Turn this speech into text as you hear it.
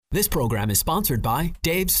This program is sponsored by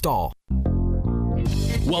Dave Stahl.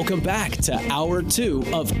 Welcome back to Hour 2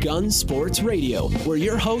 of Gun Sports Radio, where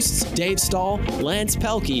your hosts Dave Stahl, Lance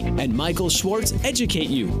Pelkey, and Michael Schwartz educate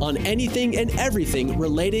you on anything and everything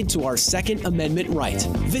related to our Second Amendment right.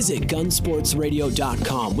 Visit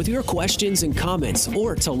gunsportsradio.com with your questions and comments,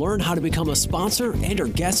 or to learn how to become a sponsor and or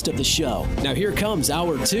guest of the show. Now here comes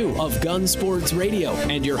Hour 2 of Gun Sports Radio,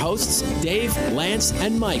 and your hosts Dave, Lance,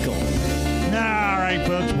 and Michael. All right,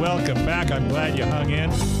 folks, welcome back. I'm glad you hung in.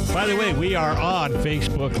 By the way, we are on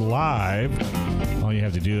Facebook Live. All you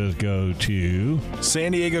have to do is go to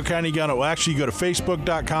San Diego County Gun. Well, actually, go to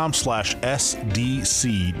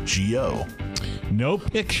facebook.com/SDCGO. No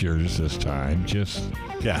pictures this time, just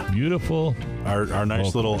beautiful. Our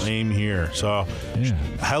nice little aim here. So,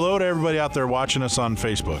 hello to everybody out there watching us on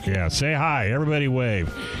Facebook. Yeah, say hi. Everybody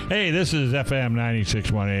wave. Hey, this is FM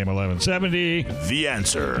 96.1 AM 1170. The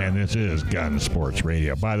Answer. And this is Gun Sports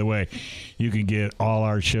Radio. By the way, you can get all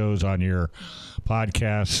our shows on your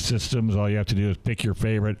podcast systems. All you have to do is pick your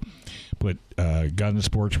favorite, put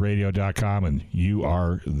gunsportsradio.com, and you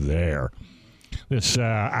are there. This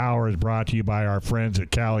hour is brought to you by our friends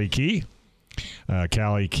at Cali Key.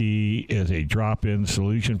 Cali Key is a drop-in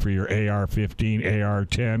solution for your AR-15,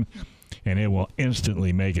 AR-10, and it will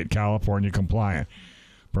instantly make it California compliant.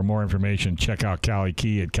 For more information, check out Cali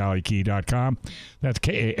Key at calikey.com. That's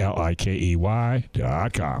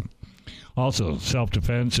KALIKEY.com. Also,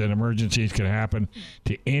 self-defense and emergencies can happen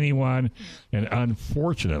to anyone, and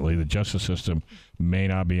unfortunately, the justice system may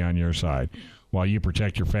not be on your side. While you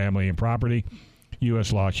protect your family and property,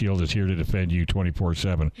 U.S. Law Shield is here to defend you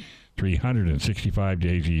 24/7, 365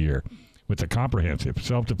 days a year, with a comprehensive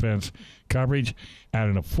self-defense coverage at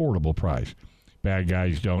an affordable price. Bad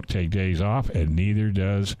guys don't take days off, and neither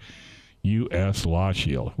does U.S. Law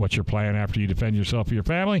Shield. What's your plan after you defend yourself or your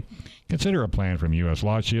family? Consider a plan from U.S.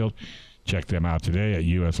 Law Shield. Check them out today at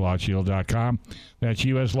uslawshield.com. That's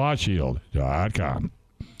uslawshield.com.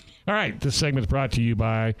 All right, this segment is brought to you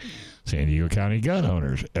by San Diego County Gun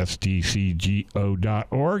Owners,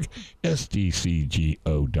 SDCGO.org,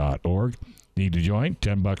 SDCGO.org. Need to join?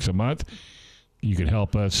 $10 a month. You can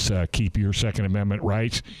help us keep your Second Amendment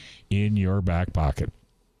rights in your back pocket.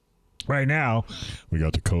 Right now, we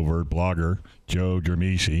got the covert blogger, Joe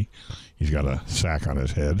Dermisi. He's got a sack on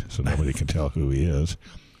his head, so nobody can tell who he is.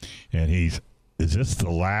 And is this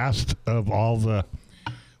the last of all the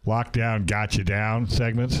lockdown got you down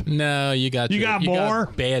segments? No, you got more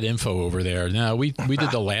bad info over there. No, we did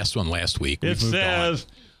the last one last week. It says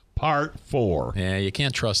part 4. Yeah, you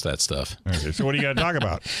can't trust that stuff. Okay, so what are you going to talk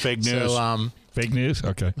about? Fake news. So, fake news?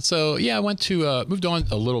 Okay. So, yeah, I went to, moved on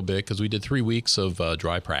a little bit because we did 3 weeks of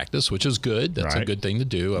dry practice, which is good. That's a good thing to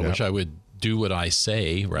do. I wish I would do what I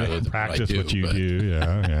say rather than practice what you do.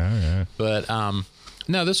 Yeah. But,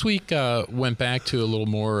 no, this week went back to a little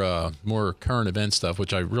more current event stuff,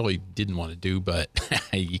 which I really didn't want to do, but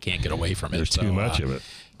you can't get away from it. There's too much of it.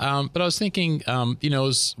 But I was thinking,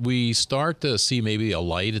 as we start to see maybe a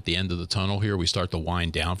light at the end of the tunnel here, we start to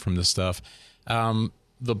wind down from this stuff.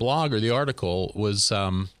 The blog or the article was,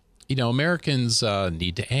 Americans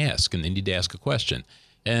need to ask, and they need to ask a question.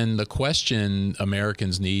 And the question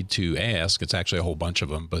Americans need to ask, it's actually a whole bunch of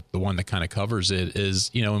them, but the one that kind of covers it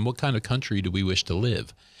is, in what kind of country do we wish to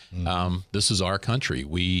live? This is our country.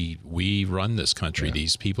 We run this country. Yeah.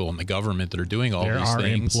 These people in the government that are doing all these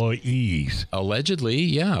things. They're our employees. Allegedly,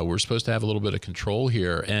 yeah. We're supposed to have a little bit of control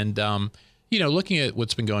here. And, looking at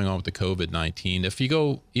what's been going on with the COVID-19, if you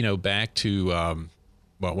go, back to,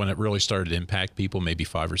 when it really started to impact people, maybe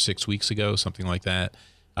 5 or 6 weeks ago, something like that.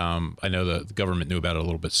 I know the government knew about it a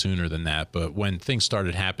little bit sooner than that, but when things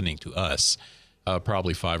started happening to us,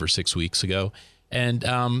 probably 5 or 6 weeks ago. And,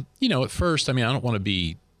 at first, I don't want to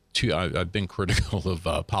be I've been critical of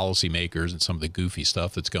policymakers and some of the goofy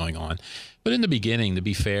stuff that's going on. But in the beginning, to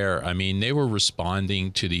be fair, they were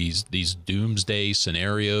responding to these doomsday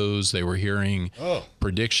scenarios. They were hearing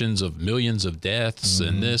predictions of millions of deaths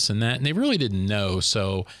and this and that, and they really didn't know.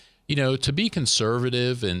 So, to be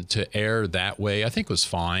conservative and to err that way, I think was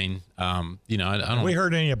fine. I don't. Have we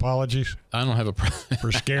heard any apologies? I don't have a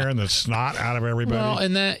for scaring the snot out of everybody. Well,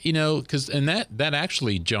 and that that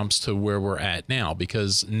actually jumps to where we're at now,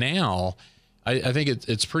 because now I think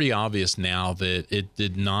it's pretty obvious now that it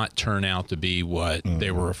did not turn out to be what they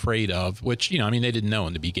were afraid of. Which they didn't know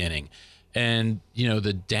in the beginning. And,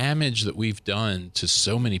 the damage that we've done to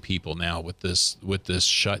so many people now with this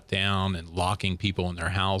shutdown and locking people in their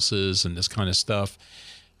houses and this kind of stuff,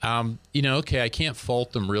 okay, I can't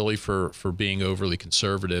fault them really for being overly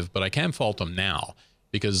conservative, but I can fault them now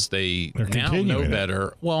because they're now know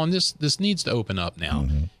better. Well, and this needs to open up now.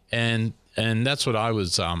 And, And that's what I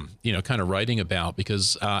was, kind of writing about,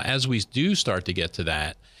 because as we do start to get to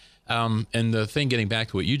that, and the thing, getting back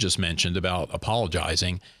to what you just mentioned about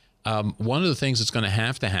apologizing, one of the things that's going to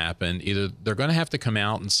happen, either they're going to have to come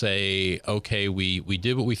out and say, okay, we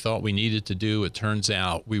did what we thought we needed to do. It turns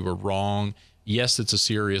out we were wrong. Yes, it's a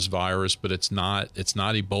serious virus, but it's not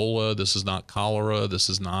Ebola. This is not cholera. This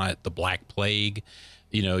is not the Black Plague.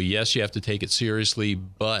 Yes, you have to take it seriously,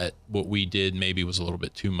 but what we did maybe was a little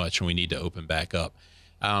bit too much, and we need to open back up.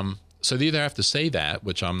 So they either have to say that,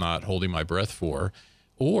 which I'm not holding my breath for,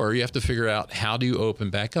 or you have to figure out how do you open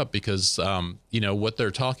back up, because, what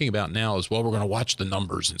they're talking about now is, well, we're going to watch the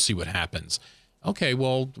numbers and see what happens. Okay,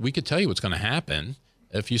 well, we could tell you what's going to happen.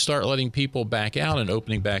 If you start letting people back out and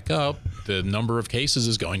opening back up, the number of cases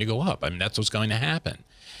is going to go up. I mean, that's what's going to happen.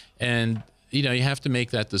 And, you have to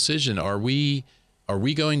make that decision. Are we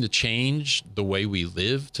going to change the way we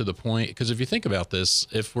live to the point? Because if you think about this,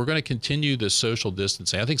 if we're going to continue this social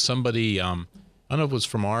distancing, I think somebody, I don't know if it was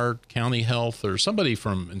from our county health or somebody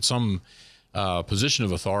in some position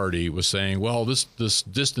of authority was saying, well, this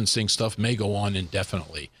distancing stuff may go on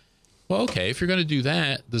indefinitely. Well, okay, if you're going to do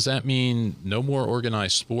that, does that mean no more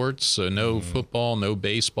organized sports? So no football, no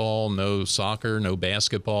baseball, no soccer, no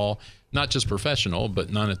basketball, not just professional, but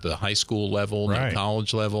none at the high school level, no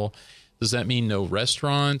college level. Does that mean no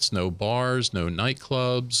restaurants, no bars, no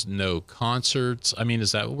nightclubs, no concerts? I mean,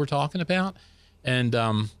 is that what we're talking about? And,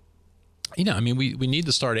 we need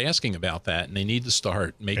to start asking about that, and they need to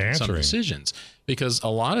start making some decisions, because a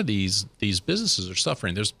lot of these businesses are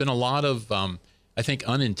suffering. There's been a lot of, I think,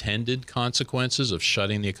 unintended consequences of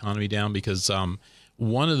shutting the economy down, because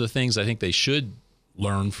one of the things I think they should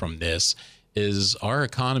learn from this is our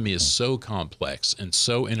economy is so complex and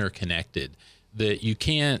so interconnected that you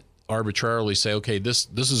can't arbitrarily say, okay, this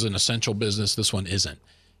is an essential business, this one isn't,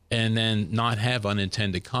 and then not have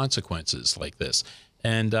unintended consequences like this.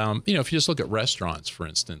 And, if you just look at restaurants, for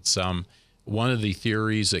instance, one of the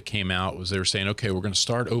theories that came out was they were saying, okay, we're going to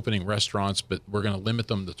start opening restaurants, but we're going to limit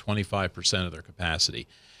them to 25% of their capacity.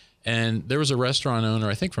 And there was a restaurant owner,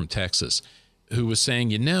 I think from Texas, who was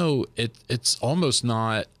saying, it's almost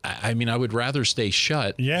not, I would rather stay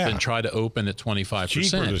shut than try to open at 25%.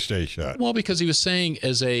 Cheaper to stay shut. Well, because he was saying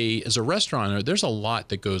as a restaurant owner, there's a lot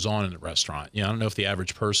that goes on in the restaurant. I don't know if the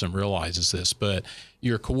average person realizes this, but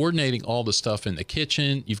you're coordinating all the stuff in the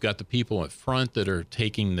kitchen. You've got the people at front that are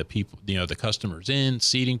taking the people, the customers in,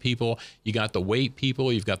 seating people. You got the wait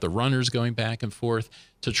people. You've got the runners going back and forth.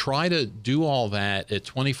 To try to do all that at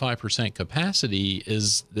 25% capacity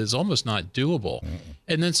is there not doable.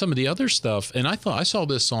 And then some of the other stuff, and I saw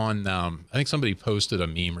this on, I think somebody posted a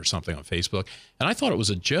meme or something on Facebook, and I thought it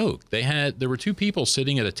was a joke. There were two people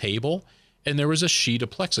sitting at a table, and there was a sheet of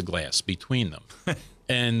plexiglass between them.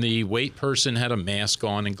 And the wait person had a mask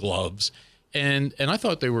on and gloves. And I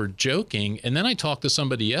thought they were joking. And then I talked to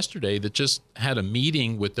somebody yesterday that just had a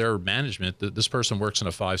meeting with their management. That this person works in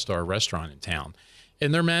a 5-star restaurant in town.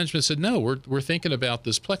 And their management said, no, we're thinking about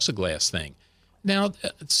this plexiglass thing. Now,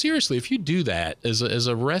 seriously, if you do that as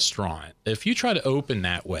a restaurant, if you try to open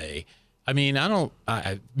that way,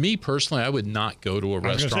 me personally, I would not go to a restaurant.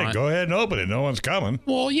 I was going to say, go ahead and open it. No one's coming.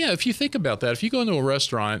 Well, yeah, if you think about that, if you go into a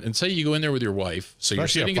restaurant and say you go in there with your wife, so you're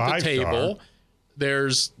sitting at the table,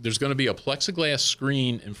 there's going to be a plexiglass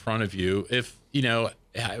screen in front of you. If,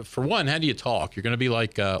 for one, how do you talk? You're going to be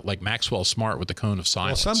like Maxwell Smart with the cone of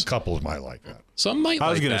silence. Well, some couples might like that. Some might like that. I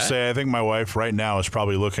was going to say, I think my wife right now is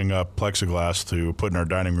probably looking up plexiglass to put in our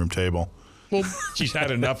dining room table. Well, she's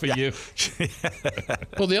had enough of you.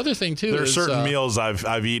 Well, the other thing too there is are certain meals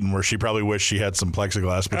I've eaten where she probably wished she had some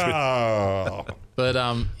plexiglass between. Oh, but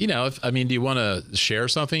do you want to share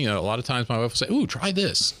something? A lot of times my wife will say, "Ooh, try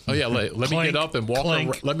this." Oh yeah, let me get up and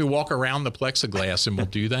walk. Let me walk around the plexiglass, and we'll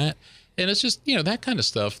do that. And it's just that kind of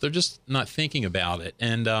stuff. They're just not thinking about it.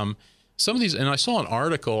 And some of these, and I saw an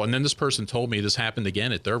article, and then this person told me this happened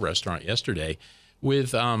again at their restaurant yesterday.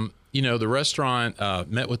 With the restaurant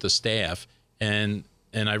met with the staff. And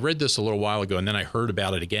I read this a little while ago, and then I heard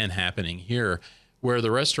about it again happening here, where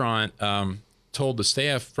the restaurant told the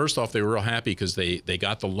staff, first off, they were real happy because they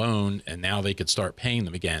got the loan, and now they could start paying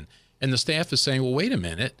them again. And the staff is saying, well, wait a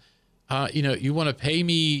minute. You want to pay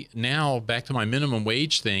me now back to my minimum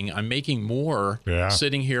wage thing. I'm making more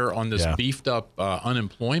sitting here on this beefed up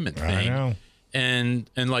unemployment thing. I know. And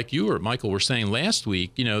like you or Michael were saying last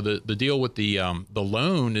week, the deal with the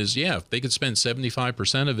loan is, if they could spend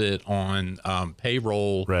 75% of it on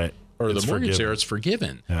payroll or the mortgage there, it's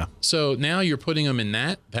forgiven. Yeah. So now you're putting them in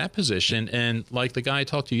that position. And like the guy I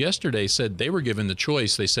talked to yesterday said, they were given the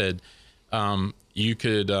choice. They said you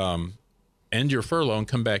could end your furlough and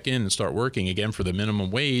come back in and start working again for the minimum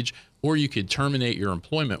wage, or you could terminate your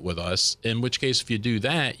employment with us, in which case, if you do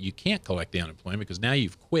that, you can't collect the unemployment because now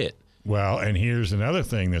you've quit. Well, and here's another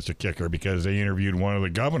thing that's a kicker, because they interviewed one of the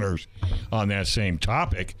governors on that same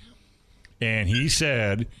topic, and he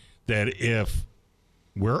said that if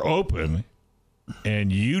we're open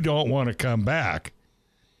and you don't want to come back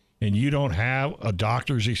and you don't have a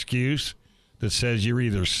doctor's excuse that says you're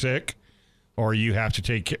either sick or you have to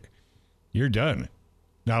take care, you're done.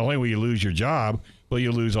 Not only will you lose your job, but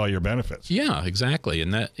you'll lose all your benefits. Yeah, exactly.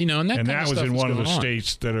 And that, and that was in one of the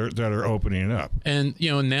states that are opening up. And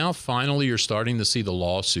now finally you're starting to see the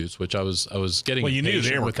lawsuits, which I was getting well, you knew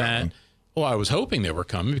they were with coming. that. Well, I was hoping they were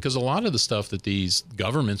coming because a lot of the stuff that these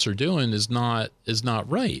governments are doing is not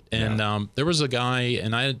right. And there was a guy,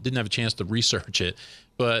 and I didn't have a chance to research it,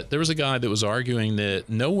 but there was a guy that was arguing that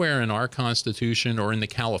nowhere in our Constitution or in the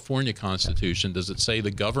California Constitution does it say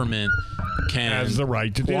the government has the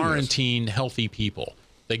right to quarantine healthy people.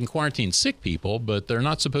 They can quarantine sick people, but they're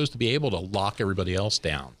not supposed to be able to lock everybody else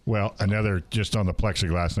down. Well, another, just on the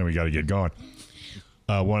plexiglass, then we got to get going.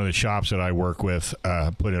 One of the shops that I work with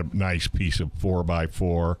put a nice piece of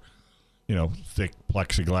 4x4, thick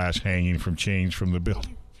plexiglass hanging from chains from the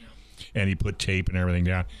building. And he put tape and everything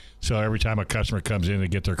down. So every time a customer comes in to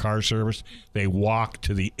get their car serviced, they walk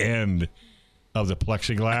to the end of the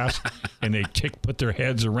plexiglass and they put their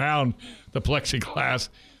heads around the plexiglass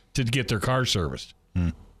to get their car serviced.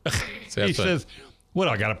 He says, what,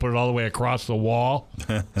 I got to put it all the way across the wall?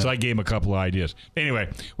 So I gave him a couple of ideas. Anyway,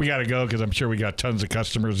 we got to go because I'm sure we got tons of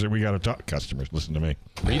customers that we got to talk. Customers, listen to me.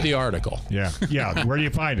 Read the article. Yeah. Where do you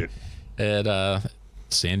find it? At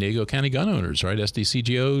San Diego County Gun Owners, right?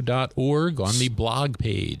 SDCGO.org on the blog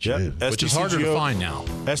page, which is harder to find now.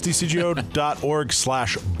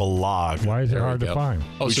 SDCGO.org/blog. Why is it hard to find?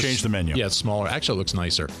 Oh, we changed the menu. Yeah, it's smaller. Actually, it looks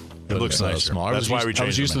nicer. It looks nicer. Smaller. That's why we changed I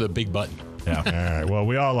was used to the big button. Yeah. All right. Well,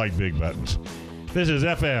 we all like big buttons. This is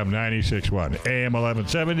FM 96.1, AM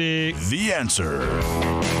 1170. The Answer.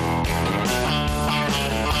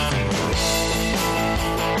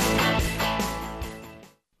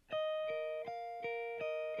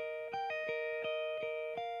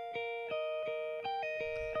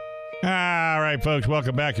 All right, folks,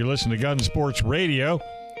 welcome back. You're listening to Gun Sports Radio,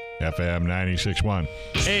 FM 96.1,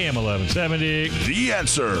 AM 1170. The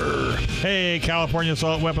Answer. Hey, California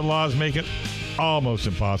assault weapon laws make it almost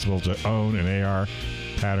impossible to own an AR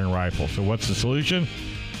pattern rifle. So what's the solution?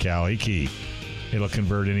 Cali Key. It'll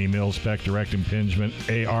convert any mil-spec direct impingement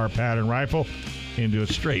AR pattern rifle into a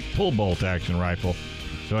straight pull-bolt action rifle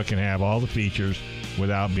so it can have all the features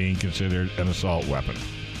without being considered an assault weapon.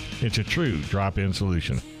 It's a true drop-in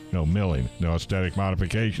solution. No milling, no aesthetic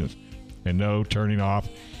modifications, and no turning off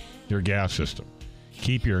your gas system.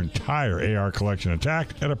 Keep your entire AR collection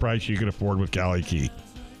intact at a price you can afford with Cali Key.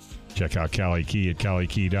 Check out Cali Key at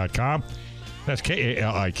CaliKey.com. That's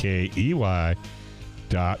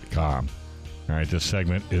KALIKEY.com. All right, this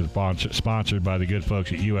segment is sponsored by the good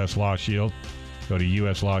folks at U.S. Law Shield. Go to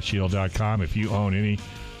uslawshield.com. If you own any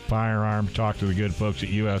firearm, talk to the good folks at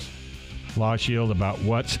U.S. Law Shield about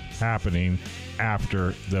what's happening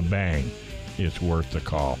after the bang. It's worth the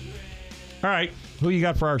call. All right, who you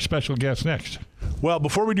got for our special guest next? Well,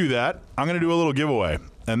 before we do that, I'm going to do a little giveaway.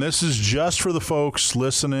 And this is just for the folks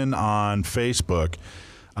listening on Facebook.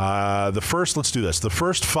 Let's do this. The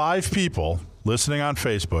first 5 people listening on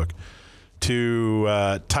Facebook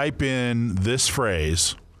to type in this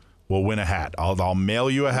phrase will win a hat. I'll mail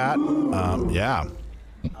you a hat. Yeah.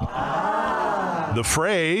 The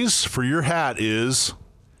phrase for your hat is,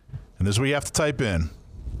 and this is what you have to type in,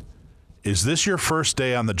 is this your first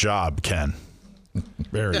day on the job, Ken?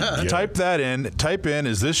 Very good. Type that in. Type in,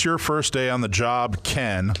 is this your first day on the job,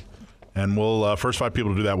 Ken? And we'll first 5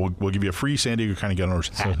 people to do that, we'll give you a free San Diego County Gun Owners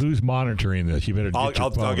hat. So who's monitoring this? You better get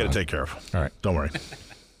I'll get it taken care of. All right. Don't worry.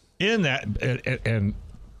 In that, and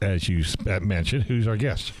as you mentioned, who's our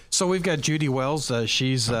guest? So we've got Judy Wells.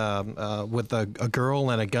 She's with a girl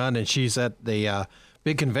and a gun, and she's at the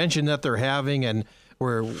big convention that they're having, and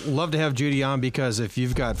we're love to have Judy on because if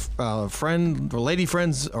you've got lady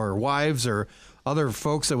friends or wives or other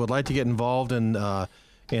folks that would like to get involved in the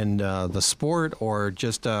sport or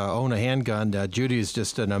just own a handgun, Judy is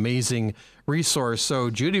just an amazing resource. So,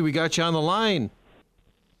 Judy, we got you on the line.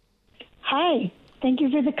 Hi. Thank you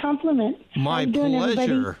for the compliment. My doing, pleasure.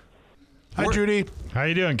 everybody? Hi, Judy. How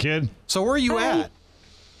you doing, kid? So where are you Hi. at?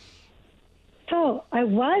 So I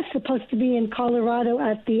was supposed to be in Colorado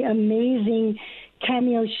at the amazing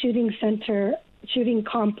Cameo Shooting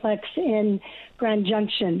Complex in Grand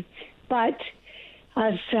Junction. But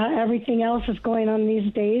as everything else is going on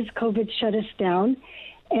these days, COVID shut us down.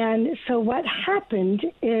 And so what happened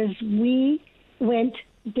is we went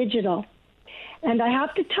digital. And I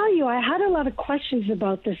have to tell you, I had a lot of questions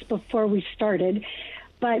about this before we started,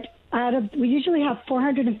 but we usually have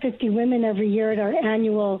 450 women every year at our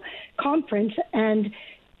annual conference, and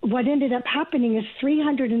what ended up happening is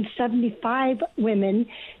 375 women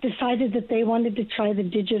decided that they wanted to try the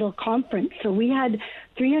digital conference. So we had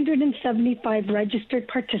 375 registered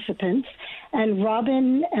participants, and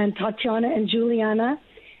Robin and Tatiana and Juliana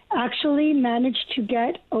actually managed to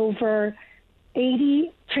get over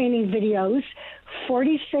 80 training videos,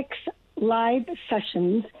 46 live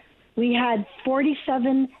sessions. We had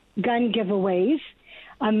 47 gun giveaways,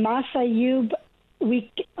 a Masayub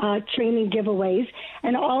week training giveaways,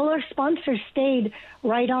 and all our sponsors stayed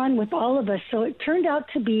right on with all of us. So it turned out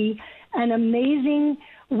to be an amazing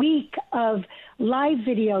week of live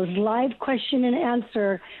videos, live question and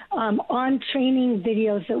answer on training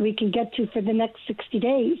videos that we can get to for the next 60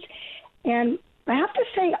 days. And I have to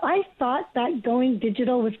say, I thought that going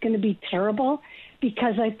digital was going to be terrible,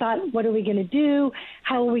 because I thought, what are we going to do?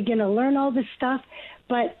 How are we going to learn all this stuff?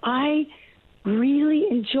 But I really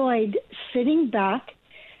enjoyed sitting back,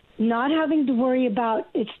 not having to worry about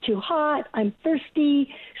it's too hot, I'm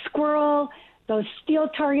thirsty, squirrel, those steel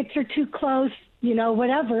targets are too close,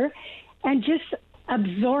 whatever, and just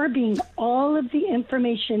absorbing all of the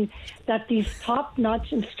information that these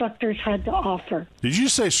top-notch instructors had to offer. Did you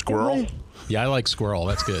say squirrel? Yeah, I like squirrel.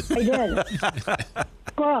 That's good. I did.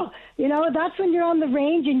 Squirrel. That's when you're on the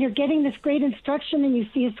range and you're getting this great instruction and you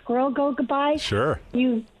see a squirrel go by. Sure.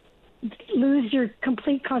 You lose your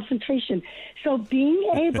complete concentration. So being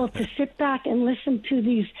able to sit back and listen to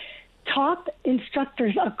these top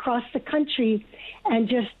instructors across the country and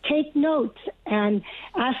just take notes and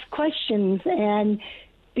ask questions and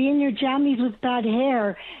be in your jammies with bad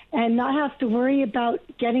hair and not have to worry about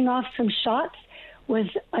getting off some shots was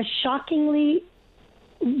a shockingly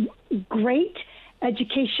great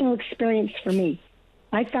educational experience for me.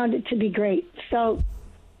 I found it to be great. So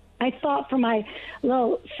I thought for my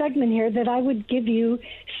little segment here that I would give you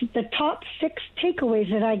the top 6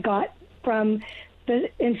 takeaways that I got from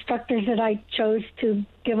the instructors that I chose to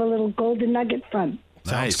give a little golden nugget from.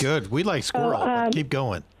 Sounds good. We like squirrel. But keep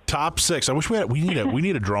going. Top 6. I wish we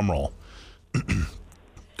need a drum roll.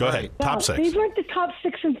 Go ahead. Top 6. These weren't the top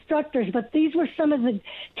 6 instructors, but these were some of the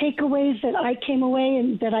takeaways that I came away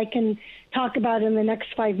and that I can talk about in the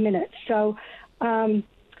next 5 minutes. So,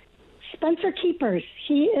 Spencer Keepers,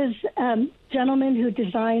 he is a gentleman who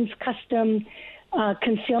designs custom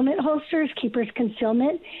concealment holsters, Keepers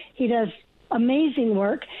Concealment. He does amazing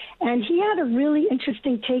work, and he had a really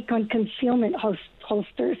interesting take on concealment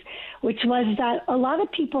holsters, which was that a lot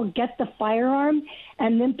of people get the firearm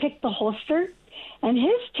and then pick the holster. And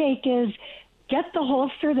his take is get the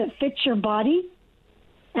holster that fits your body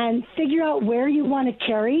and figure out where you want to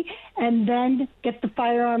carry, and then get the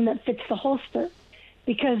firearm that fits the holster.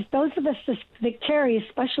 Because those of us that carry,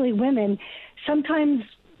 especially women, sometimes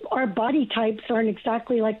our body types aren't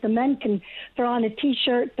exactly like the men can throw on a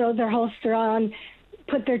T-shirt, throw their holster on,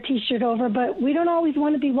 put their T-shirt over, but we don't always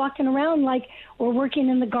want to be walking around like we're working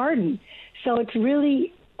in the garden. So it's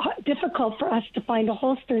really difficult for us to find a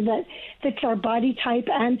holster that fits our body type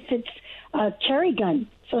and fits a carry gun.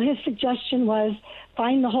 So his suggestion was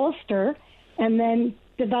find the holster and then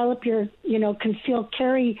develop your, concealed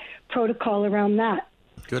carry protocol around that.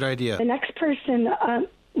 Good idea. The next person,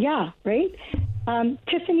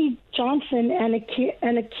 Tiffany Johnson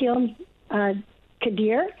and Akil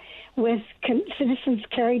Kadir with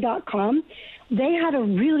citizenscarry.com. They had a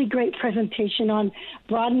really great presentation on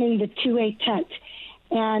broadening the 2A tent.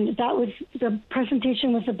 And the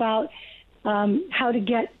presentation was about how to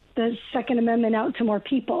get the Second Amendment out to more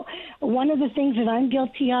people. One of the things that I'm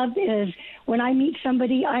guilty of is when I meet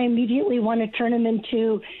somebody, I immediately want to turn them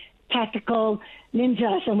into tactical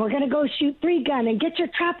ninjas, and we're going to go shoot 3-gun and get your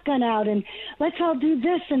trap gun out, and let's all do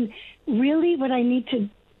this. And really what I need to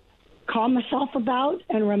calm myself about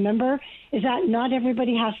and remember is that not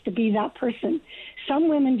everybody has to be that person. Some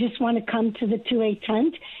women just want to come to the 2A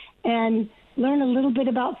tent and learn a little bit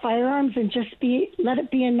about firearms and just let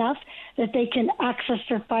it be enough that they can access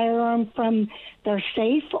their firearm from their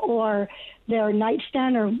safe or their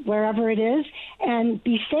nightstand or wherever it is and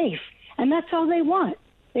be safe. And that's all they want.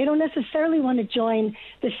 They don't necessarily want to join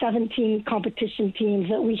the 17 competition teams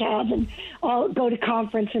that we have and all go to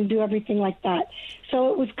conference and do everything like that.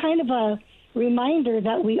 So it was kind of a reminder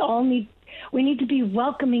that we need to be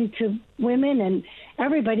welcoming to women and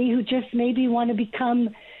everybody who just maybe want to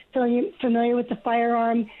become familiar with the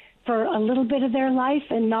firearm for a little bit of their life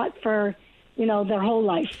and not for, their whole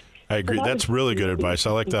life. I agree. So that's really good advice.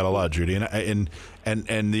 I like that a lot, Judy. And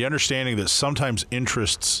the understanding that sometimes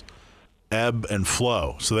interests ebb and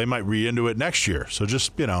flow. So they might be into it next year. So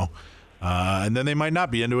just, and then they might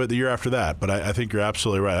not be into it the year after that. But I think you're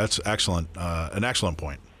absolutely right. That's excellent, an excellent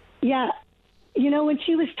point. Yeah. When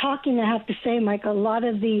she was talking, I have to say, Mike, a lot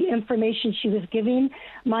of the information she was giving,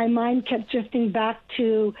 my mind kept drifting back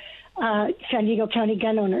to San Diego County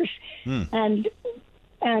gun owners and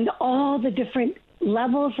all the different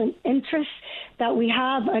levels and interests that we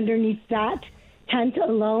have underneath that tent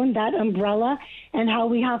alone, that umbrella, and how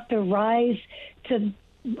we have to rise to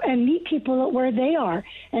and meet people where they are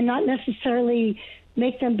and not necessarily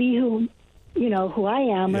make them be who I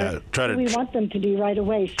am or who we want them to be right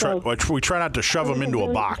away. So we try not to shove them into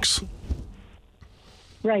a box.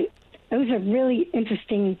 Right. It was a really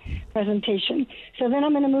interesting presentation. So then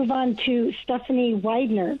I'm going to move on to Stephanie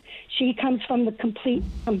Widener. She comes from the Complete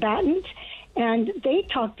Combatant, and they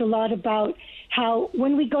talked a lot about how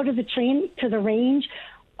when we go to the range,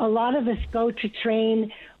 a lot of us go to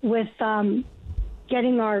train with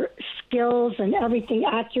getting our skills and everything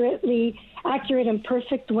accurate and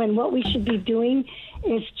perfect, when what we should be doing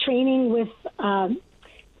is training with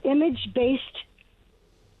image-based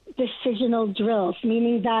decisional drills,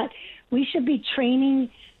 meaning that we should be training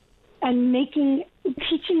and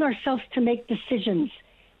teaching ourselves to make decisions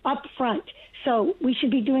up front. So we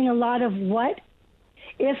should be doing a lot of what,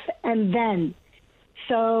 if, and then.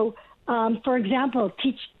 So, for example,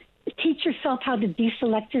 teach yourself how to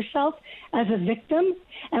deselect yourself as a victim.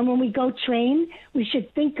 And when we go train, we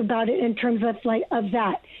should think about it in terms of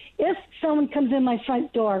that. If someone comes in my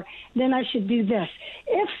front door, then I should do this.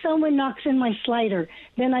 If someone knocks in my slider,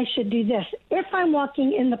 then I should do this. If I'm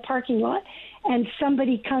walking in the parking lot and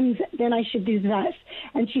somebody comes, then I should do this.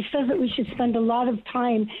 And she says that we should spend a lot of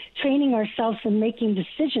time training ourselves and making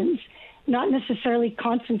decisions, not necessarily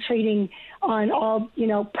concentrating on all,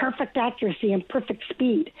 perfect accuracy and perfect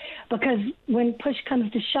speed. Because when push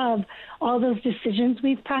comes to shove, all those decisions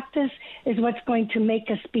we've practiced is what's going to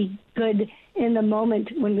make us be good in the moment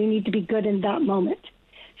when we need to be good in that moment.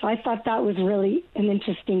 So I thought that was really an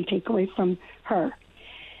interesting takeaway from her.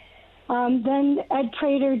 Then Ed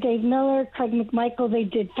Prater, Dave Miller, Craig McMichael, they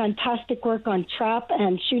did fantastic work on trap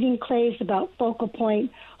and shooting clays, about focal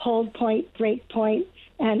point, hold point, break point,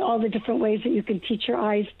 and all the different ways that you can teach your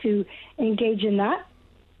eyes to engage in that.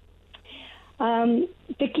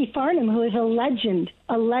 Vicki Farnham, who is a legend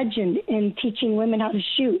in teaching women how to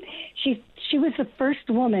shoot. She was the first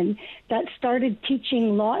woman that started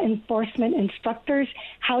teaching law enforcement instructors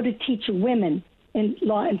how to teach women in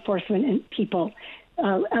law enforcement and people,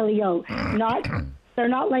 LEO. They're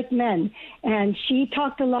not like men. And she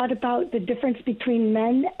talked a lot about the difference between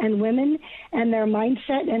men and women and their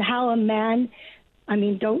mindset, and how a man,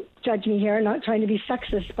 don't judge me here, I'm not trying to be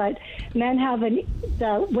sexist, but men have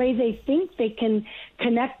the way they think, they can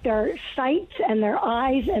connect their sights and their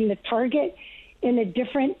eyes and the target in a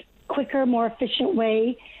different, quicker, more efficient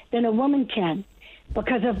way than a woman can,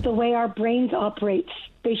 because of the way our brains operate,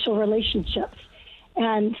 spatial relationships.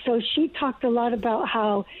 And so she talked a lot about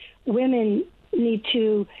how women need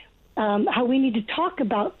to how we need to talk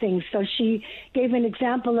about things. So she gave an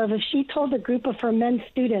example of, if she told a group of her men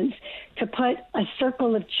students to put a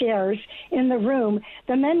circle of chairs in the room,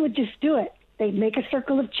 the men would just do it. They'd make a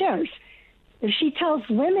circle of chairs. If she tells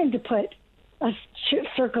women to put a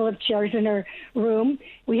circle of chairs in her room,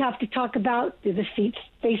 we have to talk about, do the seats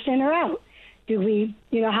face in or out? Do we,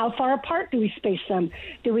 how far apart do we space them?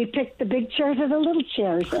 Do we pick the big chairs or the little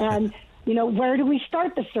chairs? And where do we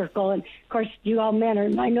start the circle? And, of course, you all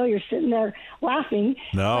men I know you're sitting there laughing.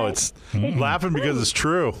 No, it's laughing because it's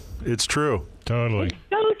true. It's true. Totally. It's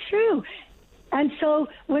so true. And so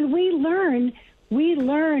when we learn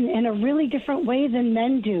in a really different way than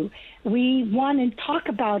men do. We want to talk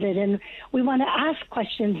about it, and we want to ask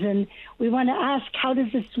questions, and we want to ask, how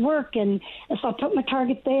does this work? And if I put my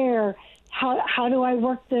target there, how do I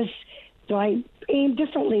work this? Do I aim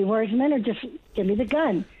differently? Whereas men are just, give me the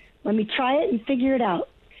gun. Let me try it and figure it out.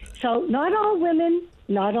 So not all women,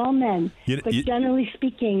 not all men, but generally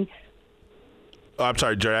speaking. Oh, I'm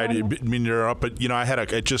sorry, Jerry. I didn't mean to interrupt, but I had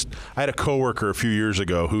a coworker a few years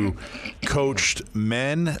ago who coached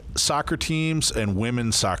men soccer teams and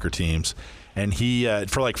women's soccer teams, and he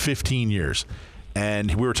for like 15 years.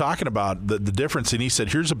 And we were talking about the difference, and he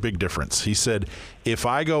said, "Here's a big difference." He said, "If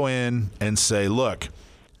I go in and say, look,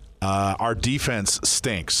 our defense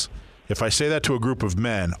stinks." If I say that to a group of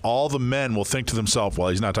men, all the men will think to themselves, well,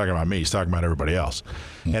 he's not talking about me, he's talking about everybody else.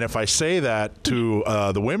 And if I say that to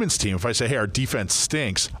the women's team, if I say, hey, our defense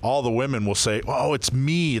stinks, all the women will say, oh, it's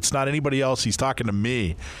me, it's not anybody else, he's talking to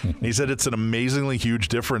me. And he said it's an amazingly huge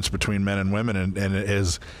difference between men and women, and it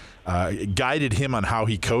has guided him on how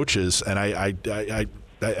he coaches. And I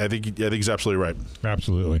I think he's absolutely right.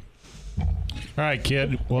 Absolutely. All right,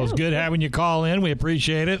 kid. Well, it's good having you call in. We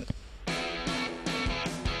appreciate it.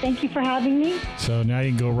 Thank you for having me. So now you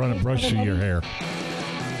can go run a brush through your hair.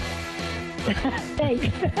 Thanks.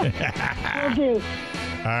 Will do.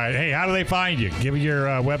 All right. Hey, how do they find you? Give me your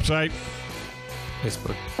website.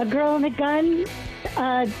 Facebook. A Girl and a Gun.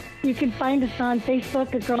 You can find us on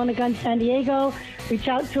Facebook, A Girl and a Gun San Diego. Reach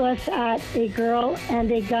out to us at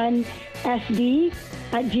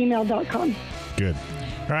agirlandagunsd@gmail.com. Good.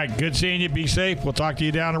 All right. Good seeing you. Be safe. We'll talk to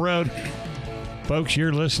you down the road. Folks,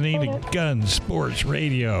 you're listening to Gun Sports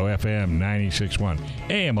Radio, FM 96.1,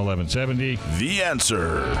 AM 1170. The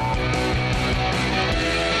Answer.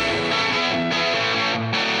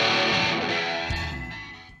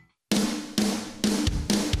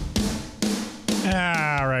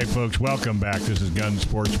 All right, folks, welcome back. This is Gun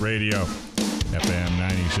Sports Radio, FM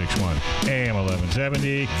 96.1, AM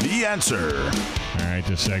 1170. The Answer. All right,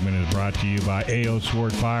 this segment is brought to you by A.O.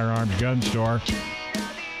 Sword Firearms Gun Store.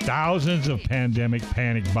 Thousands of pandemic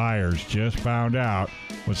panic buyers just found out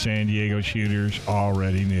what San Diego shooters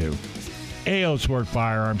already knew. A.O. Sword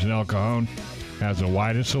Firearms in El Cajon has the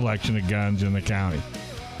widest selection of guns in the county.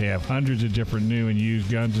 They have hundreds of different new and used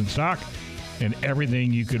guns in stock and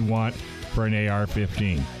everything you could want for an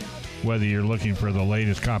AR-15. Whether you're looking for the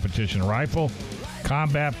latest competition rifle,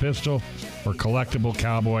 combat pistol, or collectible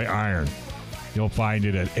cowboy iron, you'll find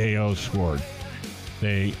it at A.O. Sword.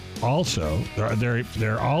 They're also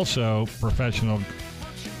professional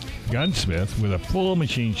gunsmith with a full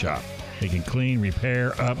machine shop. They can clean,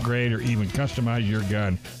 repair, upgrade, or even customize your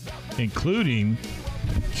gun, including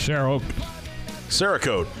Cerakote.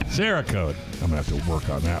 Cerakote. I'm gonna have to work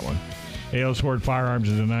on that one. A.O. Sword Firearms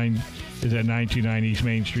is at 929 East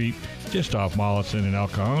Main Street, just off Mollison and El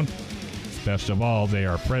Cajon. Best of all, they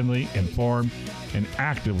are friendly, informed, and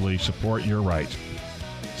actively support your rights.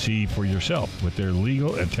 See for yourself with their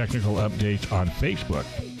legal and technical updates on Facebook.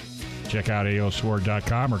 Check out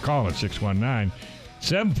aosword.com or call them at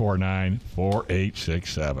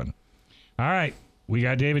 619-749-4867. All right, we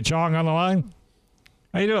got David Chong on the line.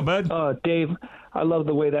 How you doing, bud? Dave, I love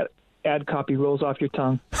the way that ad copy rolls off your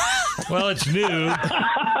tongue. Well, it's new.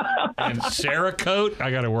 And Cerakote, I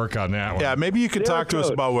got to work on that one. Yeah, maybe you could talk to us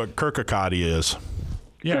about what Kirkakati is.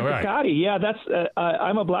 Yeah, right. Kirkakati, yeah, that's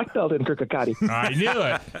I'm a black belt in Kirkakati. I knew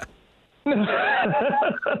it.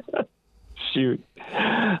 Shoot.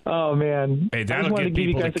 Oh, man. Hey, that'll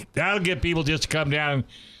get people just to come down and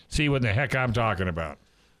see what the heck I'm talking about.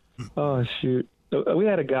 Oh, shoot. We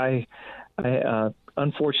had a guy,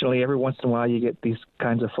 unfortunately, every once in a while you get these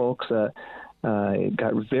kinds of folks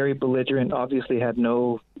got very belligerent, obviously had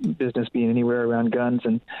no business being anywhere around guns,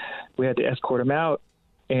 and we had to escort him out.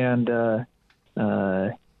 And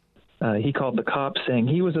he called the cops saying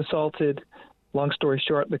he was assaulted. Long story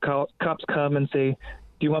short, the cops come and say,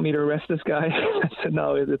 "Do you want me to arrest this guy?" I said,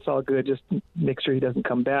 "No, it's all good. Just make sure he doesn't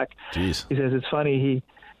come back." Jeez. He says, "It's funny.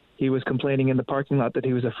 He was complaining in the parking lot that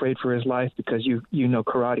he was afraid for his life because you know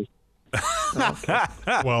karate." Okay.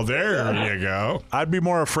 Well, there you go. I'd be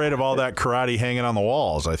more afraid of all that karate hanging on the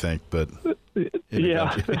walls, I think. But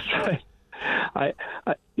yeah, that's right.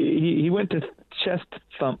 He went to chest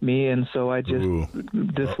thump me, and so I just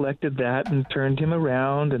deflected that and turned him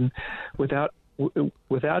around, and without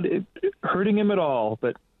it hurting him at all.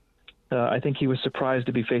 But I think he was surprised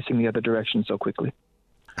to be facing the other direction so quickly.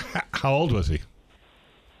 How old was he?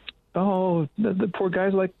 Oh, the poor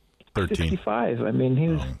guy's like 13. 65. I mean, he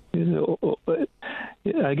was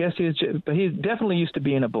I guess but he definitely used to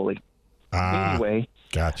being a bully. Anyway,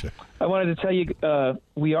 gotcha. I wanted to tell you,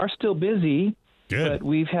 we are still busy. Good. But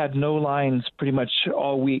we've had no lines pretty much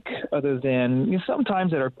all week, other than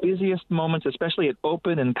sometimes at our busiest moments, especially at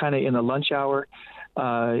open and kind of in the lunch hour,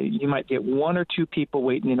 you might get one or two people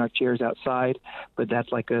waiting in our chairs outside, but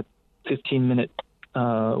that's like a 15-minute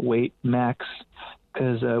wait max,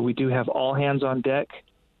 because we do have all hands on deck.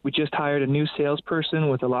 We just hired a new salesperson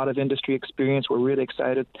with a lot of industry experience. We're really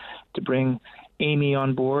excited to bring Amy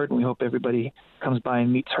on board, and we hope everybody comes by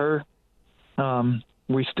and meets her.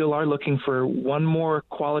 We still are looking for one more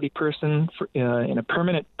quality person in a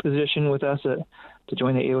permanent position with us to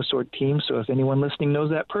join the A.O. Sword team. So if anyone listening knows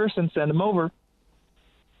that person, send them over.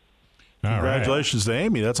 Congratulations to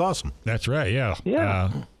Amy. That's awesome. That's right, yeah.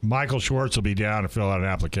 Michael Schwartz will be down to fill out an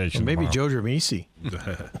application. Well, maybe tomorrow. Joe Dramisi.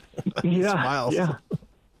 Yeah. Smiles. Yeah.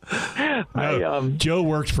 No, Joe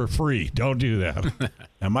works for free. Don't do that.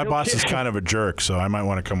 And my boss is kind of a jerk, so I might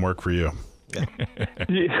want to come work for you.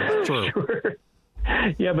 Yeah, True. sure.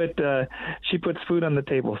 Yeah, but she puts food on the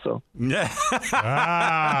table, so. Yeah.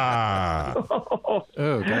 Oh,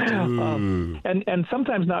 gotcha. And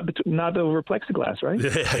sometimes not over plexiglass, right?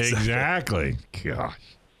 Yeah, Exactly. Gosh.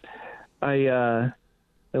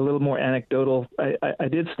 A little more anecdotal. I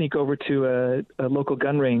did sneak over to a local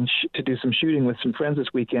gun range to do some shooting with some friends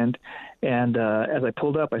this weekend, and as I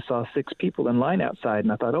pulled up, I saw 6 people in line outside,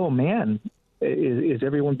 and I thought, oh man, is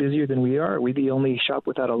everyone busier than we are? Are we the only shop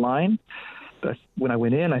without a line? But when I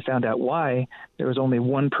went in, I found out why. There was only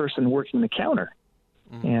one person working the counter.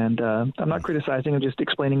 And I'm not criticizing, I'm just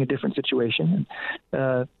explaining a different situation.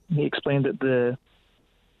 He explained that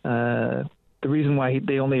the reason why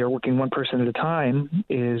they only are working one person at a time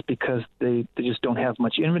is because they just don't have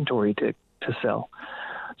much inventory to sell.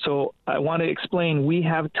 So I want to explain, we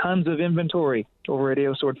have tons of inventory over at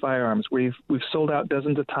AO Sword Firearms. We've sold out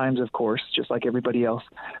dozens of times, of course, just like everybody else,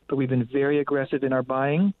 but we've been very aggressive in our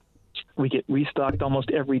buying. We get restocked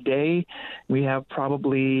almost every day. We have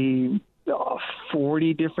probably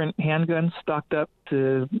 40 different handguns stocked up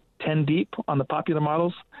to 10 deep on the popular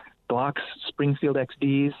models, Glocks, Springfield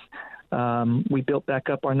XDs. We built back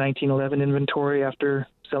up our 1911 inventory after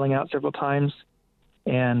selling out several times.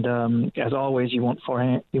 And as always, you won't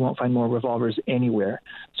find more revolvers anywhere.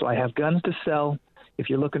 So I have guns to sell. If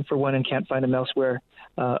you're looking for one and can't find them elsewhere,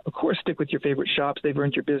 of course, stick with your favorite shops. They've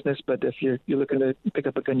earned your business. But if you're looking to pick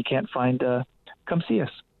up a gun you can't find, come see us.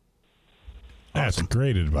 That's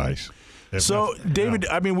great advice. So, David,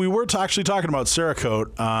 I mean, we were actually talking about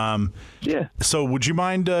Cerakote. Yeah. So, would you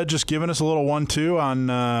mind just giving us a little 1-2 on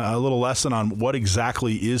a little lesson on what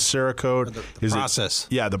exactly is Cerakote? The process.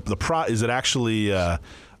 Is it actually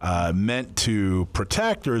meant to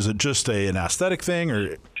protect, or is it just an aesthetic thing,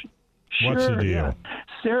 or what's the deal?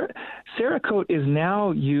 Yeah. Cerakote is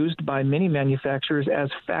now used by many manufacturers as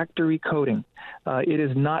factory coating. It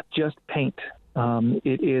is not just paint.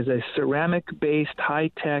 It is a ceramic-based,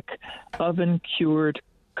 high-tech, oven-cured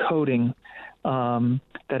coating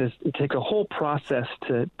it takes a whole process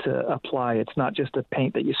to apply. It's not just a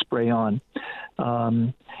paint that you spray on.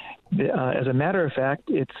 As a matter of fact,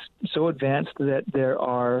 it's so advanced that there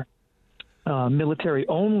are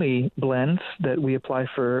military-only blends that we apply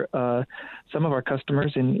for some of our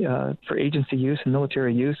customers for agency use and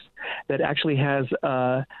military use that actually has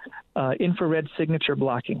infrared signature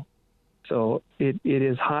blocking. So it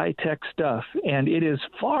is high-tech stuff, and it is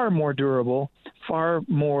far more durable, far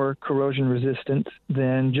more corrosion resistant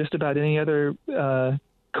than just about any other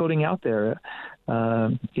coating out there,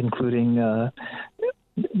 including,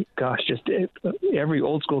 just every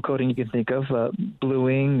old-school coating you can think of,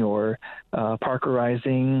 bluing or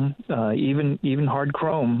parkerizing, even hard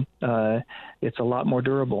chrome. It's a lot more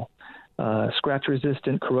durable,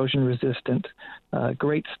 scratch-resistant, corrosion-resistant,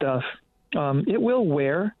 great stuff. It will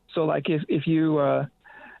wear. So like if you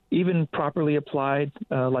even properly applied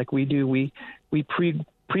like we do, we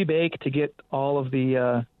pre-bake to get all of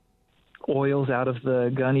the oils out of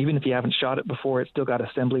the gun. Even if you haven't shot it before, it's still got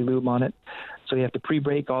assembly lube on it. So you have to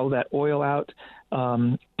pre-bake all of that oil out,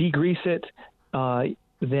 degrease it,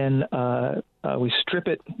 then we strip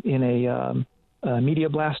it in a media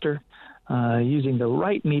blaster using the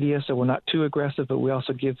right media, so we're not too aggressive, but we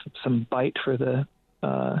also give some bite for the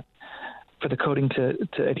coating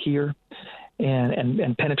to adhere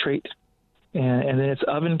and penetrate. And then it's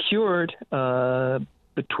oven cured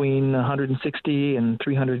between 160 and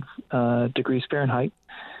 300 degrees Fahrenheit.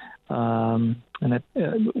 And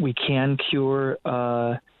we can cure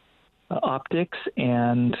optics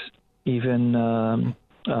and even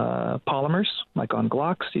polymers, like on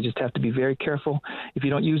Glocks. You just have to be very careful. If you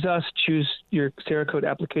don't use us, choose your Cerakote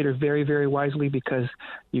applicator very, very wisely, because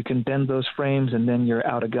you can bend those frames and then you're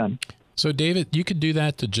out of gun. So, David, you could do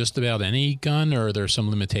that to just about any gun, or are there some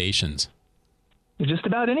limitations? Just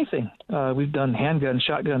about anything. We've done handguns,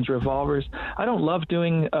 shotguns, revolvers. I don't love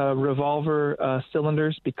doing revolver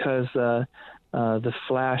cylinders because the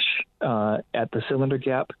flash at the cylinder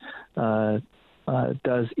gap does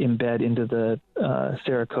embed into the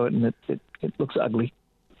Cerakote, and it looks ugly.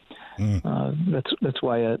 That's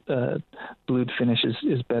why a blued finish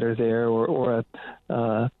is better there, or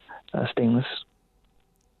a stainless.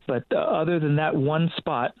 But other than that one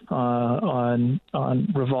spot on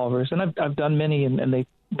revolvers, and I've done many, and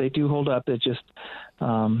they do hold up. It just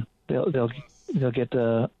they'll get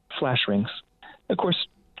the flash rings. Of course,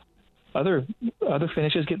 other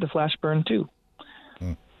finishes get the flash burn too.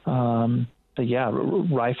 But yeah,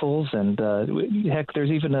 rifles, and heck, there's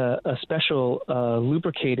even a special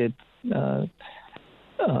lubricated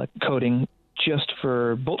coating just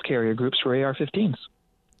for bolt carrier groups for AR-15s.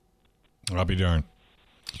 I'll be darned.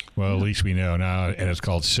 Well, at least we know now, and it's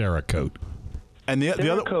called Cerakote. And the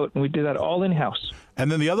other coat, and we do that all in house.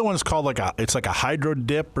 And then the other one is called it's like a hydro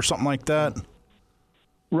dip or something like that.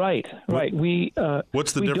 Right.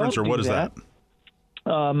 What's the difference, or what is that?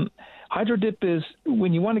 Hydro dip is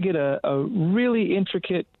when you want to get a really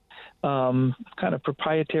intricate kind of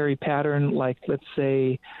proprietary pattern, like let's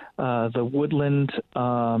say the woodland.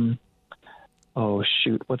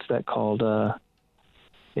 What's that called?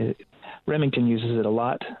 Remington uses it a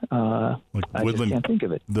lot. I woodland, just can't think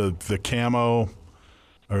of it. The camo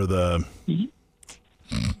or the.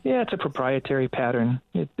 Yeah, it's a proprietary pattern.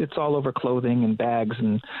 It's all over clothing and bags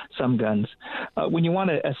and some guns. When you want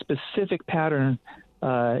a specific pattern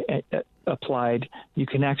applied, you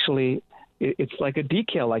can actually. It's like a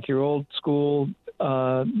decal, like your old school,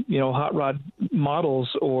 hot rod models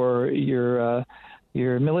or your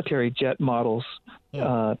military jet models.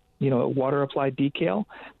 Water applied decal.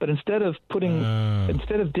 But instead of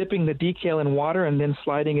dipping the decal in water and then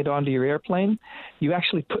sliding it onto your airplane, you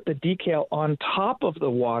actually put the decal on top of the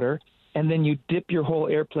water, and then you dip your whole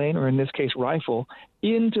airplane, or in this case rifle,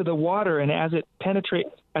 into the water. And as it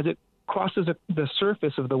crosses the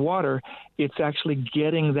surface of the water, it's actually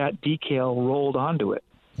getting that decal rolled onto it.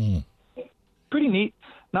 Pretty neat.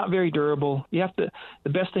 Not very durable. The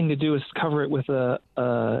best thing to do is cover it with a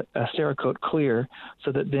Cerakote clear,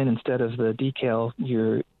 so that then instead of the decal,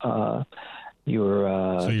 you're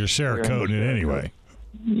Cerakoting it anyway.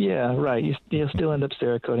 Yeah, right. You'll still end up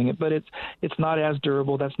Cerakoting it, but it's not as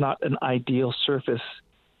durable. That's not an ideal surface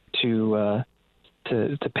to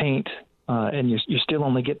paint, and you still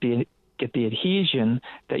only get the adhesion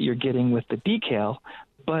that you're getting with the decal,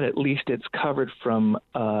 but at least it's covered from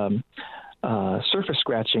surface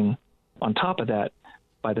scratching on top of that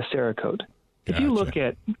by the Cerakote. If you look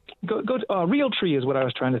at Realtree is what I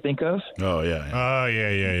was trying to think of. Oh yeah. Oh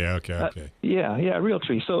yeah. Okay.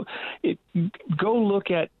 Realtree. So go look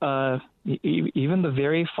at even the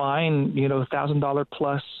very fine, $1,000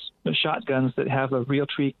 plus shotguns that have a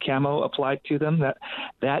Realtree camo applied to them.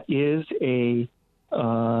 That is a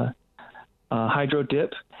hydro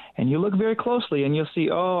dip, and you look very closely and you'll see.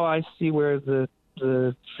 Oh, I see where the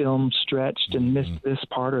film stretched and missed this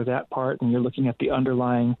part or that part, and you're looking at the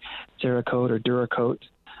underlying Cerakote or Duracoat.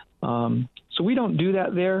 So we don't do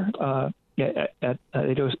that there at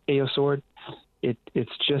AO Sword.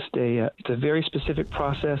 It's just it's a very specific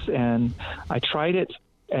process, and I tried it,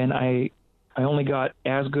 and I only got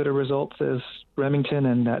as good a results as Remington,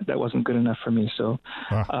 and that wasn't good enough for me. So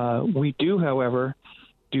we do, however,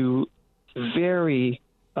 do very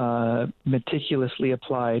meticulously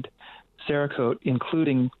applied Cerakote,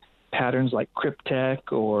 including patterns like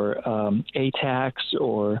Cryptek or ATAX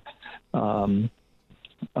or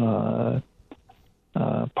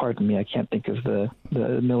pardon me, I can't think of the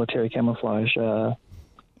military camouflage. How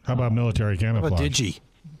about military camouflage? How about Digi?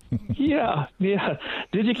 yeah.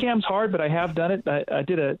 Digicam's hard, but I have done it. I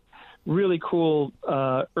did a really cool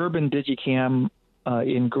urban Digicam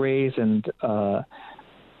in grays and all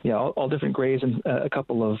different grays and a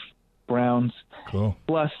couple of browns, cool,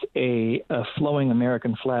 plus a flowing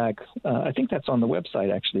American flag. I think that's on the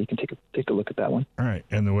website. Actually, you can take a look at that one. All right,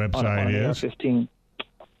 and the website on is AR-15,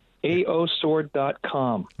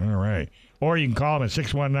 aosword.com. All right, or you can call them at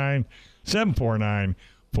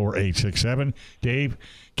 619-749-4867. Dave,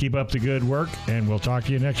 keep up the good work, and we'll talk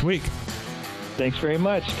to you next week. Thanks very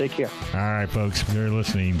much. Take care. All right, folks, you're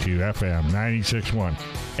listening to FM 96.1,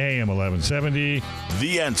 AM 1170.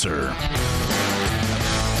 The Answer.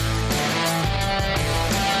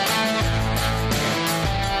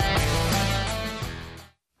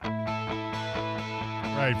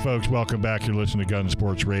 All right, folks, welcome back. You're listening to Gun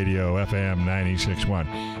Sports Radio, FM 96.1,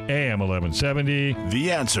 AM 1170.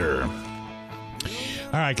 The Answer.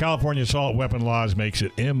 All right, California assault weapon laws makes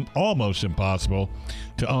it almost impossible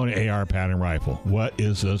to own an AR pattern rifle. What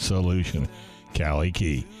is the solution? Cali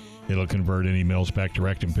Key. It'll convert any mil-spec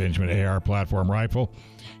direct impingement AR platform rifle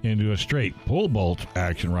into a straight pull-bolt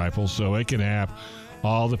action rifle so it can have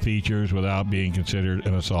all the features without being considered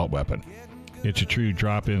an assault weapon. It's a true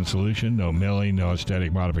drop-in solution, no milling, no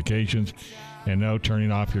aesthetic modifications, and no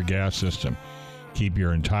turning off your gas system. Keep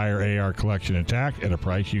your entire AR collection intact at a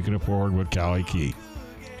price you can afford with Cali Key.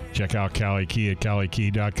 Check out Cali Key at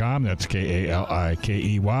CaliKey.com. That's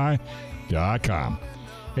KALIKEY.com.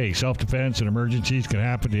 Hey, self-defense and emergencies can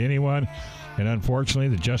happen to anyone, and unfortunately,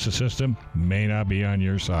 the justice system may not be on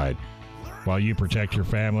your side. While you protect your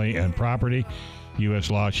family and property,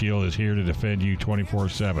 U.S. Law Shield is here to defend you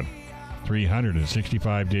 24/7,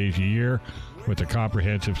 365 days a year with a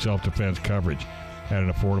comprehensive self-defense coverage at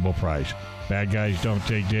an affordable price. Bad guys don't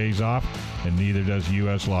take days off, and neither does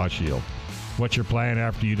U.S. Law Shield. What's your plan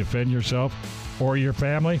after you defend yourself or your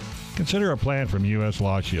family? consider a plan from U.S.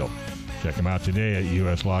 Law Shield. Check them out today at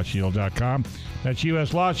uslawshield.com. That's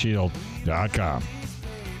uslawshield.com.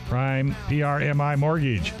 Prime PRMI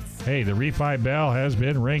Mortgage. Hey, the refi bell has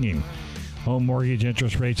been ringing. Home mortgage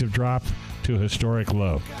interest rates have dropped to a historic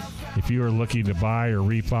low. If you are looking to buy or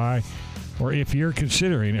refi, or if you're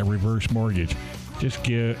considering a reverse mortgage, just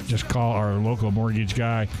call our local mortgage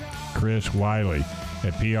guy, Chris Wiley,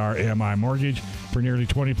 at PRMI Mortgage. For nearly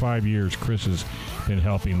 25 years, Chris has been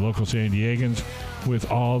helping local San Diegans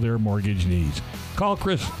with all their mortgage needs. Call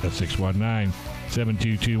Chris at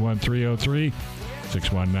 619-722-1303,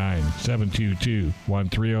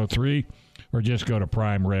 619-722-1303, or just go to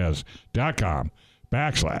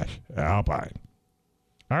primeres.com/Alpine.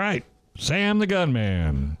 All right, Sam the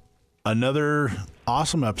Gunman. Another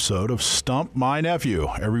awesome episode of Stump My Nephew.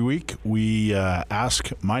 Every week we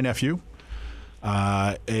ask my nephew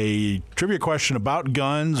a trivia question about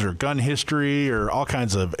guns or gun history or all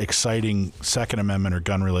kinds of exciting Second Amendment or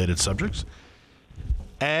gun-related subjects.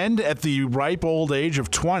 And at the ripe old age of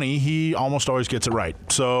 20, he almost always gets it right.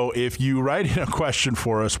 So if you write in a question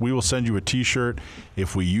for us, we will send you a T-shirt.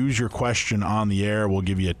 If we use your question on the air, we'll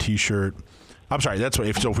give you a T-shirt. I'm sorry, that's what.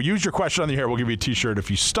 If we use your question on the air, we'll give you a T-shirt. If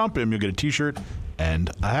you stump him, you'll get a T-shirt and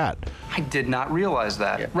a hat. I did not realize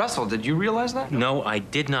that. Yeah. Russell, did you realize that? No, I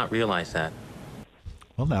did not realize that.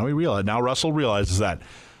 Well, now we realize. Now Russell realizes that.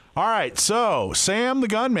 All right, so Sam the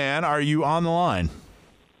Gunman, are you on the line?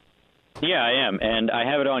 Yeah, I am, and I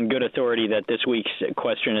have it on good authority that this week's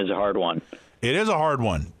question is a hard one. It is a hard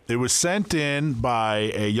one. It was sent in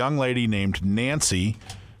by a young lady named Nancy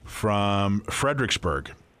from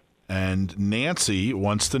Fredericksburg. And Nancy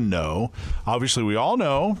wants to know, obviously we all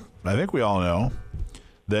know, I think we all know,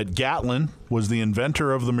 that Gatlin was the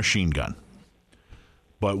inventor of the machine gun.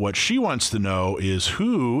 But what she wants to know is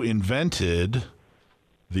who invented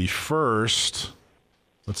the first,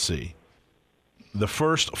 the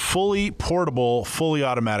first fully portable, fully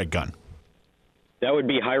automatic gun. That would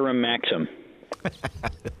be Hiram Maxim.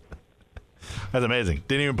 That's amazing.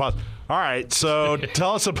 Didn't even pause. All right, so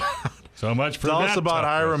tell us about... So much for Tell that us about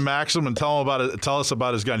toughness. Hiram Maxim and tell us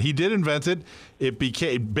about his gun. He did invent it. It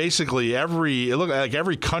became basically it looked like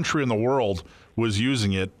every country in the world was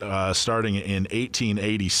using it starting in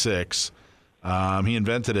 1886. He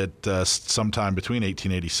invented it sometime between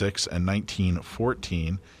 1886 and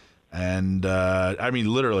 1914. And I mean,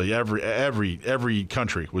 literally every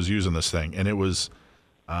country was using this thing, and it was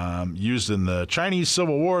used in the Chinese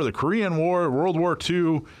Civil War, the Korean War, World War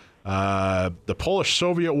II. The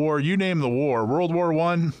Polish-Soviet War, you name the war, World War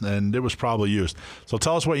I, and it was probably used. So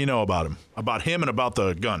tell us what you know about him and about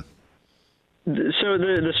the gun. So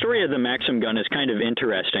the story of the Maxim gun is kind of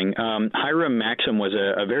interesting. Hiram Maxim was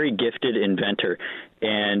a very gifted inventor,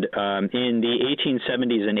 and in the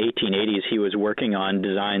 1870s and 1880s, he was working on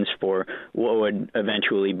designs for what would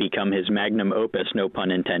eventually become his magnum opus, no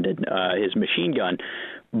pun intended, his machine gun.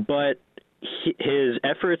 But his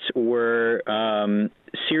efforts were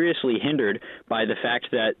seriously hindered by the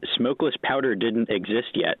fact that smokeless powder didn't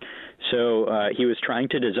exist yet. So he was trying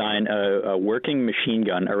to design a working machine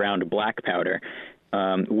gun around black powder,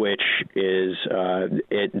 which is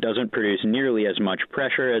it doesn't produce nearly as much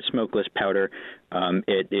pressure as smokeless powder.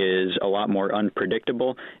 It is a lot more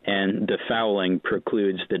unpredictable, and the fouling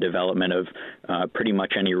precludes the development of pretty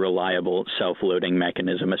much any reliable self-loading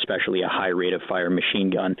mechanism, especially a high rate of fire machine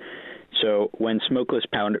gun. So when smokeless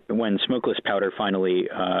powder finally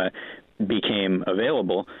became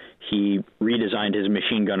available, he redesigned his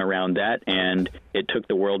machine gun around that, and it took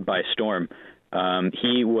the world by storm.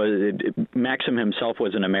 Maxim himself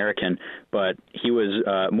was an American, but he was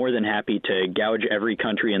more than happy to gouge every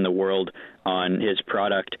country in the world on his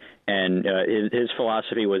product. And his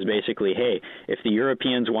philosophy was basically, hey, if the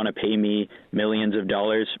Europeans want to pay me millions of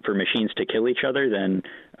dollars for machines to kill each other, then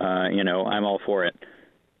I'm all for it.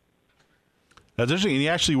 That's interesting. He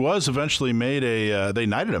actually was eventually made they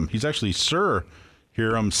knighted him. He's actually Sir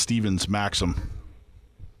Hiram Stevens Maxim.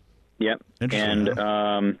 Yep. And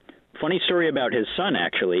funny story about his son,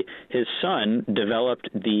 actually. His son developed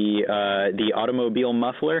the automobile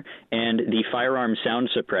muffler and the firearm sound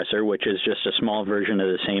suppressor, which is just a small version of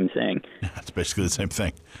the same thing. It's basically the same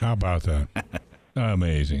thing. How about that?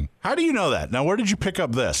 Amazing. How do you know that? Now, where did you pick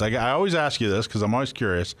up this? I always ask you this because I'm always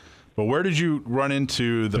curious. But where did you run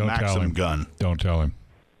into the Maxim gun? Don't tell him.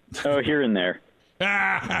 Oh, here and there.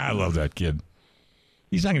 I love that kid.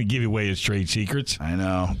 He's not going to give away his trade secrets. I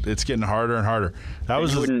know. It's getting harder and harder.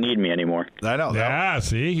 You wouldn't need me anymore. I know. Yeah,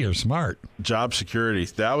 see? You're smart. Job security.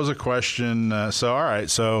 That was a question. All right.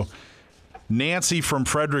 So Nancy from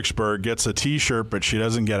Fredericksburg gets a T-shirt, but she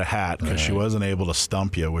doesn't get a hat because she wasn't able to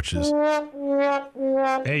stump you, which is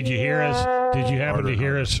Hey, did you hear us? Did you happen to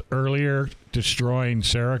hear us earlier destroying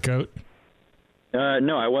Cerakote?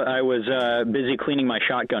 No, I was busy cleaning my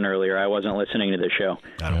shotgun earlier. I wasn't listening to the show.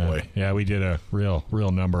 Attaboy. Yeah, we did a real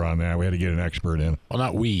number on that. We had to get an expert in. Well,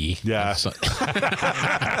 not we. Yeah.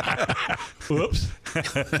 Oops.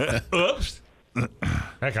 Oops.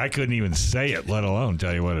 Heck, I couldn't even say it, let alone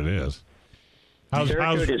tell you what it is.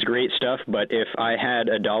 Cerakote is great stuff, but if I had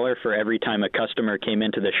 $1 for every time a customer came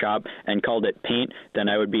into the shop and called it paint, then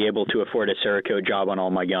I would be able to afford a Cerakote job on all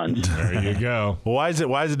my guns. There you go. Well, why is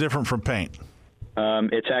it different from paint?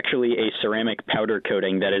 It's actually a ceramic powder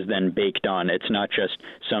coating that is then baked on. It's not just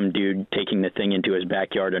some dude taking the thing into his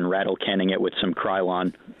backyard and rattle canning it with some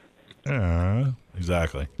Krylon.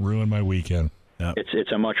 Exactly. Ruined my weekend. Yep.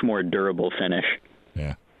 It's a much more durable finish.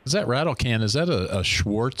 Yeah. Is that rattle can? Is that a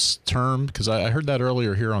Schwartz term? Because I heard that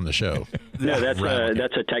earlier here on the show. No, that's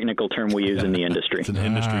a technical term we use in the industry. It's an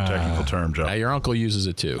industry technical term, Joe. Your uncle uses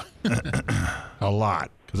it too. A lot.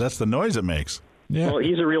 Because that's the noise it makes. Yeah. Well,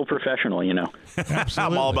 he's a real professional, you know.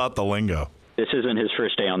 I'm all about the lingo. This isn't his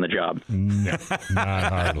first day on the job. No,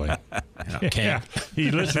 not hardly. Ken. He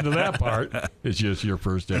listened to that part. It's just your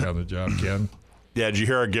first day on the job, Ken. Yeah, did you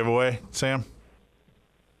hear our giveaway, Sam?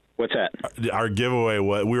 What's that? Our giveaway,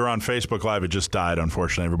 we were on Facebook Live. It just died,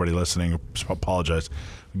 unfortunately. Everybody listening, apologize.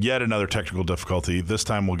 Yet another technical difficulty. This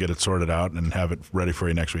time we'll get it sorted out and have it ready for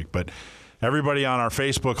you next week. But everybody on our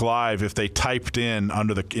Facebook Live, if they typed in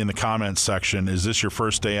in the comments section, "Is this your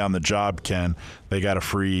first day on the job, Ken?" they got a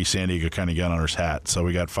free San Diego County Gun Owners hat. So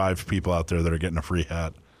we got 5 people out there that are getting a free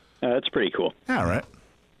hat. That's pretty cool. Yeah, right.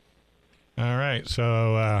 All right.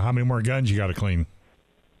 So how many more guns you got to clean?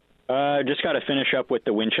 Just got to finish up with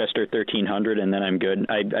the Winchester 1300, and then I'm good.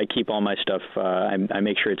 I keep all my stuff. I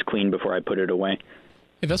make sure it's clean before I put it away.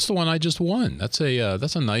 Hey, that's the one I just won. That's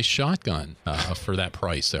a nice shotgun for that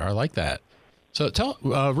price there. I like that. So tell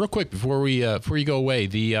real quick before you go away,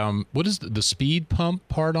 the what is the speed pump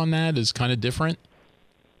part on that is kind of different.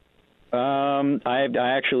 I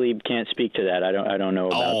actually can't speak to that. I don't know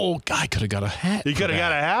about. Oh, I could have got a hat. You could have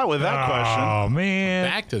got a hat with that question. Oh man!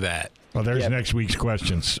 Back to that. Well, there's next week's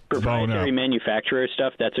questions. Proprietary manufacturer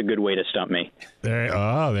stuff, that's a good way to stump me.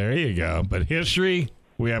 There you go. But history,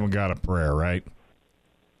 we haven't got a prayer, right?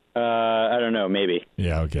 I don't know, maybe.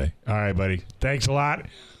 Yeah, okay. All right, buddy. Thanks a lot.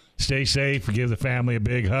 Stay safe. Give the family a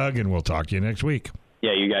big hug, and we'll talk to you next week.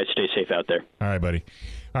 Yeah, you guys stay safe out there. All right, buddy.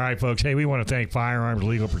 All right, folks. Hey, we want to thank Firearms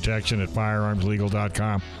Legal Protection at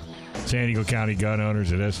firearmslegal.com, San Diego County Gun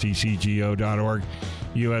Owners at stcgo.org,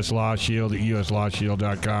 U.S. Law Shield at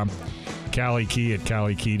uslawshield.com, Cali Key at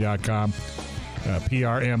calikey.com,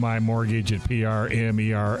 PRMI Mortgage at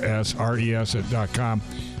prmersres.com,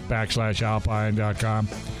 /alpine.com,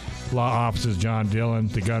 Law Offices John Dillon,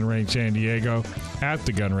 The Gun Range San Diego at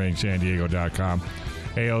thegunrangesandiego.com,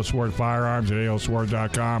 A.O. Sword Firearms at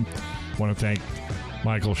aosword.com. Want to thank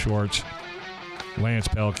Michael Schwartz, Lance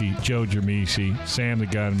Pelkey, Joe Germisi, Sam the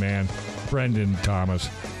Gunman, Brendan Thomas.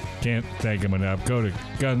 Can't thank him enough. Go to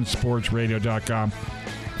gunsportsradio.com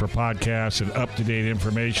for podcasts and up-to-date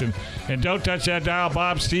information. And don't touch that dial.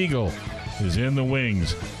 Bob Stiegel is in the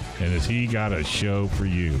wings, and has he got a show for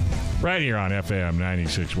you right here on FM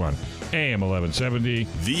 96.1, AM 1170.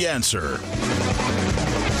 The Answer.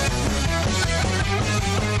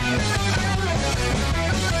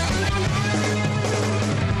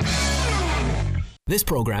 This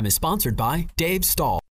program is sponsored by Dave Stahl.